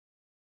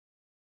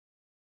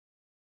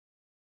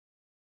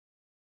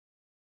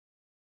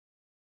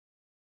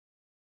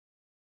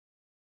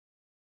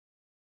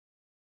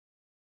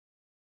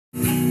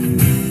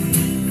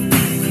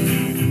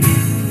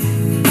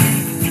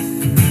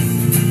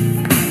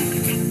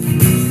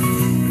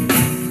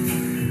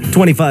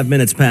25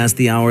 minutes past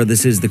the hour.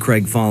 This is the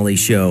Craig Fahle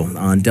Show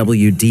on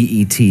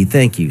WDET.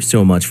 Thank you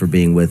so much for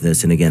being with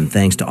us. And again,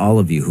 thanks to all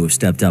of you who have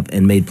stepped up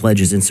and made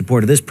pledges in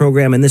support of this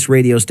program and this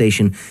radio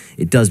station.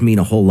 It does mean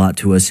a whole lot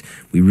to us.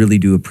 We really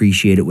do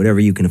appreciate it. Whatever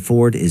you can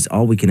afford is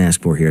all we can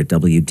ask for here at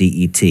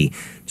WDET.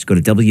 Just go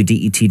to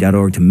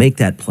WDET.org to make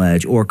that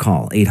pledge or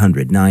call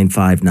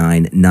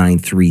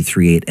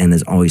 800-959-9338. And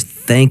as always,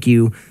 thank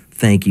you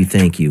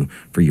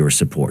for your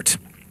support.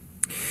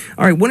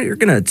 All right, we're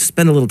going to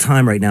spend a little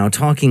time right now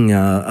talking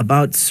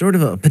about sort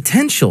of a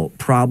potential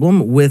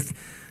problem with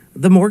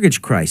the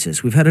mortgage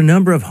crisis. We've had a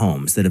number of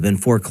homes that have been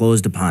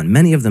foreclosed upon.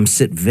 Many of them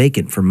sit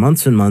vacant for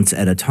months and months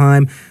at a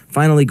time,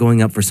 finally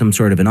going up for some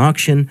sort of an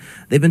auction.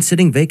 They've been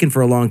sitting vacant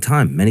for a long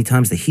time. Many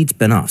times the heat's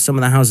been off. Some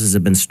of the houses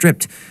have been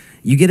stripped.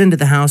 You get into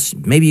the house,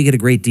 maybe you get a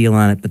great deal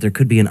on it, but there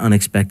could be an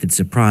unexpected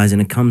surprise,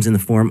 and it comes in the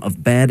form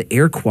of bad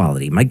air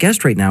quality. My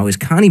guest right now is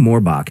Connie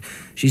Morbach.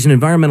 She's an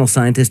environmental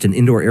scientist and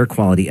indoor air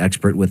quality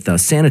expert with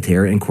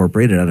Sanitaire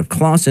Incorporated out of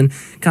Clawson.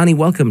 Connie,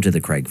 welcome to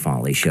the Craig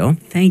Fahle Show.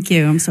 Thank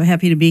you. I'm so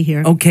happy to be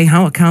here. Okay,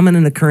 how common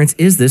an occurrence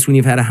is this when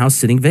you've had a house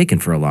sitting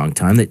vacant for a long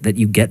time that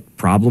you get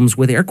problems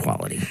with air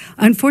quality?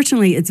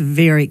 Unfortunately, it's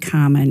very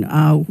common.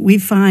 We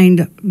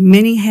find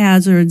many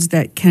hazards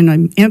that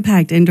can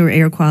impact indoor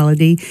air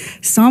quality.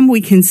 Some we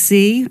can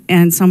see,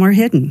 and some are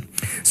hidden.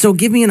 So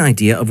give me an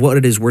idea of what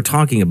it is we're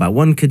talking about.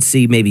 One could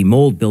see maybe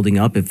mold building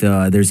up if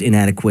there's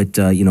inadequate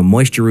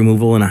moisture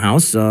removal in a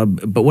house.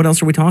 But what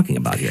else are we talking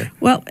about here?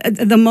 Well,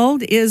 the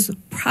mold is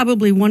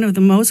probably one of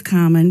the most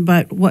common,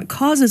 but what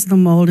causes the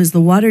mold is the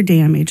water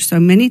damage. So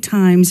many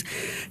times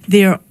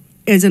there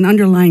is an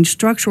underlying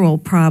structural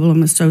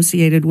problem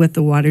associated with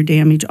the water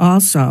damage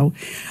also.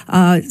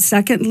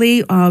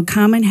 Secondly, a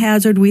common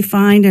hazard we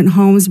find in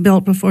homes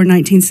built before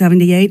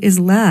 1978 is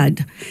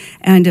lead.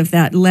 And if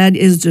that lead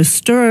is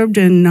disturbed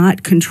and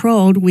not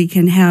controlled, we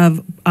can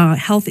have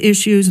health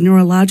issues,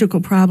 neurological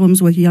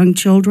problems with young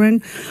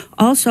children.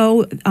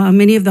 Also,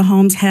 many of the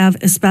homes have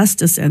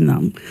asbestos in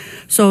them.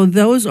 So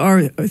those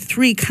are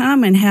three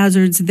common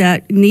hazards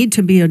that need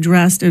to be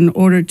addressed in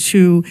order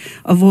to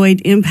avoid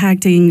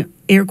impacting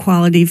air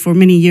quality for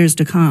many years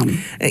to come.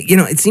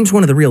 It seems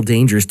one of the real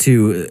dangers,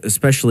 too,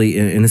 especially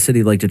in a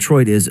city like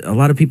Detroit, is a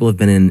lot of people have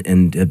been in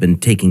and have been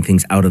taking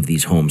things out of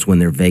these homes when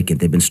they're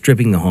vacant. They've been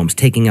stripping the homes,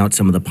 taking out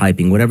some of the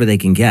piping, whatever they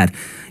can get.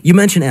 You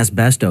mentioned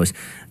asbestos.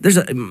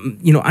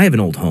 I have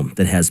an old home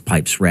that has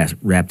pipes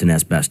wrapped in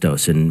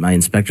asbestos, and my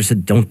inspector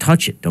said, don't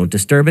touch it, don't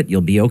disturb it, you'll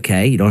be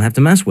okay, you don't have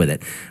to mess with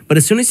it. But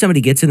as soon as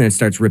somebody gets in there and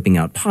starts ripping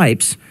out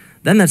pipes,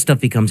 then that stuff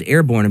becomes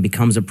airborne and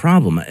becomes a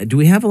problem. Do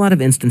we have a lot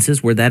of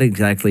instances where that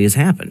exactly has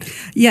happened?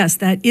 Yes,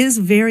 that is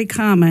very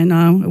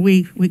common.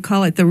 We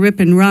call it the rip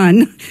and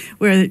run,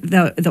 where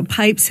the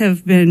pipes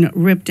have been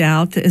ripped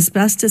out, the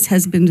asbestos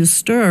has been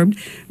disturbed.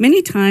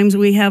 Many times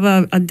we have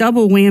a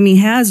double whammy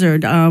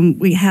hazard.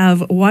 We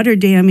have water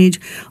damage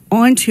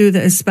onto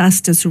the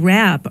asbestos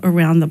wrap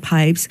around the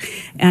pipes,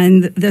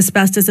 and the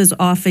asbestos is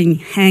often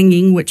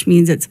hanging, which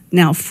means it's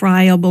now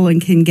friable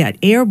and can get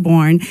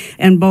airborne,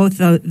 and both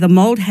the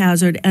mold hazard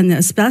and the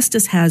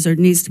asbestos hazard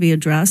needs to be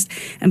addressed.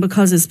 And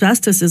because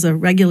asbestos is a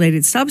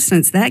regulated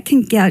substance, that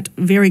can get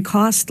very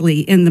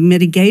costly in the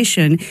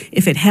mitigation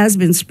if it has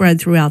been spread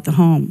throughout the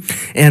home.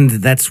 And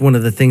that's one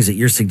of the things that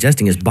you're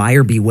suggesting is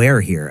buyer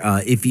beware here.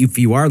 If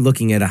you are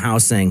looking at a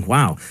house saying,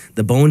 wow,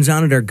 the bones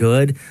on it are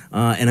good,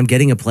 and I'm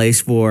getting a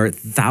place for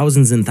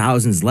thousands and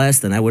thousands less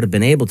than I would have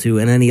been able to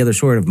in any other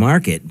sort of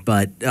market,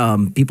 but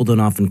people don't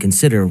often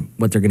consider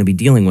what they're going to be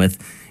dealing with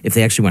if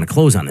they actually want to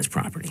close on this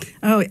property.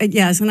 Oh,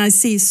 yes, and I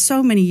see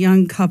so many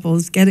young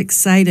couples get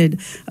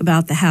excited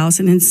about the house,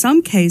 and in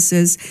some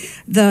cases,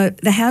 the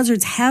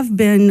hazards have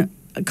been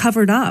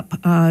covered up,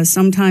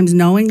 sometimes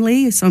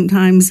knowingly,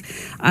 sometimes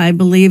I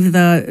believe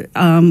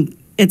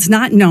it's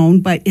not known,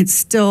 but it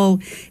still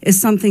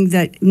is something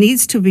that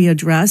needs to be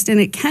addressed,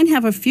 and it can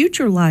have a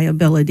future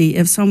liability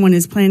if someone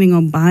is planning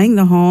on buying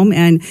the home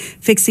and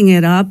fixing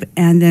it up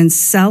and then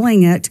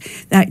selling it.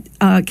 That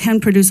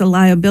can produce a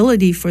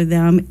liability for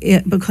them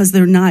because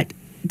they're not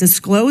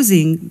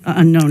disclosing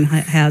unknown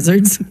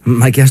hazards.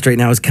 My guest right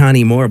now is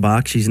Connie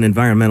Morbach. She's an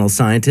environmental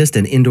scientist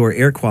and indoor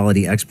air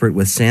quality expert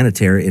with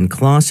Sanitaire in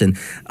Clawson.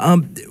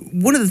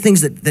 One of the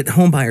things that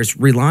home buyers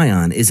rely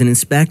on is an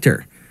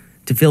inspector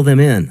to fill them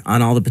in on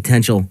all the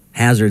potential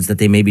hazards that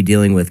they may be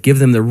dealing with. Give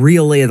them the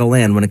real lay of the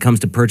land when it comes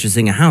to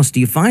purchasing a house. Do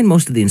you find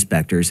most of the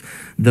inspectors,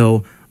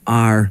 though,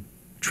 are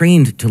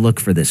trained to look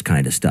for this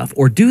kind of stuff,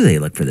 or do they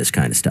look for this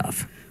kind of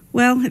stuff?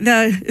 Well,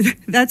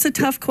 that's a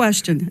tough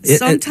question.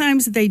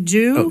 Sometimes they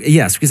do.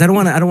 Yes, because I don't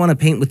want to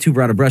paint with too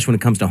broad a brush when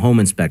it comes to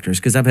home inspectors,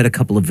 because I've had a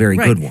couple of very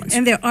good ones.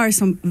 And there are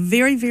some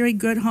very, very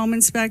good home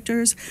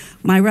inspectors.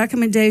 My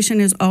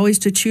recommendation is always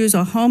to choose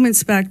a home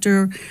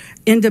inspector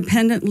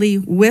independently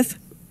with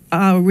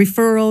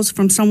referrals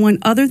from someone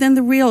other than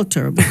the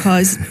realtor,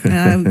 because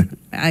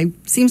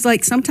it seems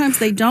like sometimes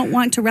they don't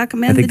want to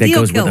recommend the deal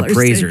killers. I think that goes with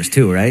appraisers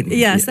too, right?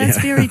 Yes,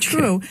 that's very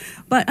true.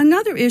 But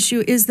another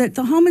issue is that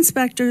the home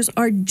inspectors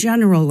are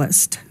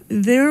generalist.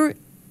 They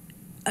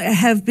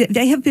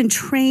have been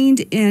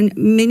trained in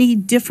many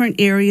different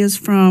areas,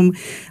 from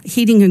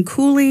heating and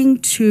cooling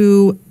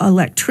to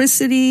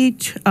electricity,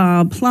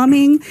 to,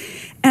 plumbing,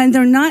 and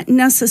they're not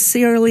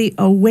necessarily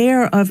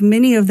aware of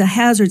many of the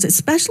hazards,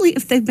 especially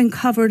if they've been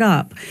covered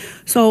up.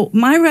 So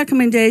my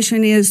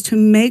recommendation is to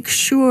make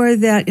sure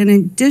that in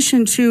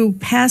addition to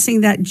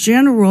passing that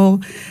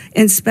general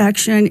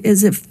inspection,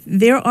 is if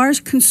there are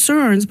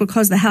concerns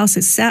because the house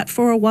has sat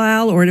for a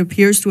while or it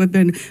appears to have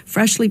been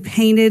freshly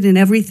painted and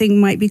everything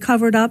might be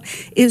covered up,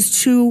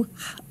 is to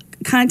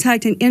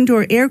contact an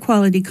indoor air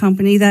quality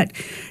company. That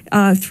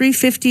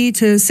 $350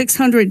 to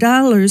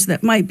 $600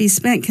 that might be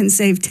spent can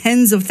save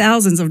tens of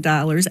thousands of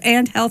dollars,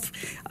 and health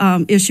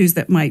issues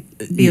that might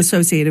be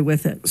associated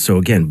with it. So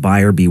again,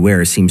 buyer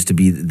beware seems to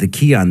be the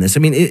key on this. I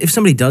mean, if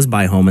somebody does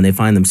buy a home and they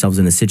find themselves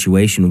in a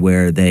situation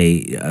where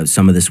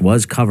some of this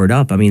was covered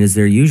up, I mean, is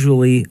there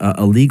usually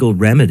a legal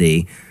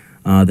remedy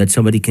that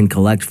somebody can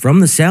collect from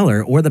the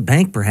seller or the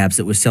bank perhaps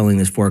that was selling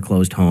this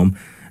foreclosed home,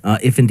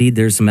 if indeed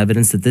there's some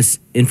evidence that this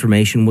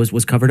information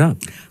was covered up?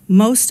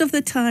 Most of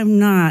the time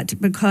not,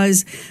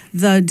 because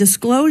the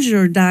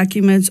disclosure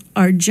documents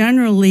are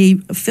generally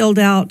filled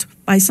out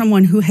by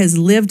someone who has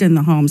lived in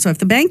the home. So if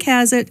the bank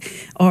has it,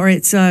 or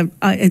it's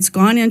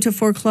gone into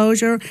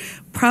foreclosure,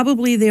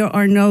 probably there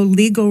are no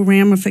legal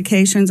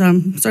ramifications.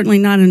 I'm certainly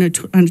not an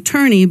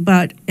attorney,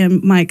 but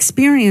in my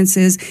experience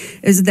is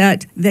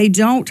that they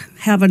don't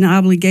have an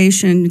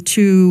obligation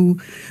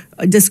to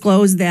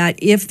disclose that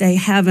if they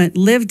haven't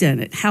lived in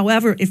it.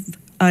 However, if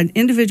an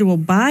individual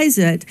buys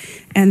it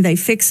and they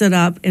fix it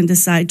up and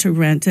decide to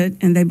rent it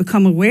and they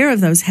become aware of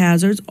those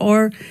hazards,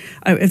 or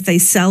if they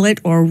sell it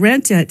or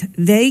rent it,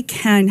 they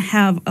can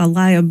have a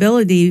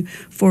liability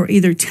for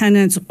either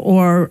tenants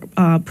or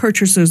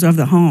purchasers of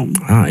the home.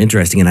 Ah,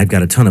 interesting. And I've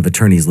got a ton of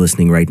attorneys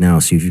listening right now,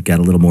 so if you've got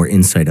a little more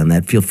insight on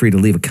that, feel free to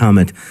leave a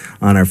comment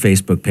on our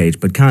Facebook page.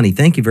 But Connie,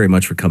 thank you very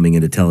much for coming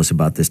in to tell us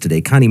about this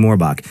today. Connie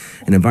Morbach,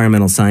 an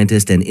environmental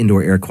scientist and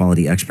indoor air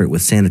quality expert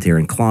with Sanitaire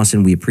and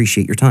Clausen. We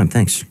appreciate your time.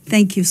 Thanks.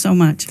 Thank you so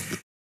much.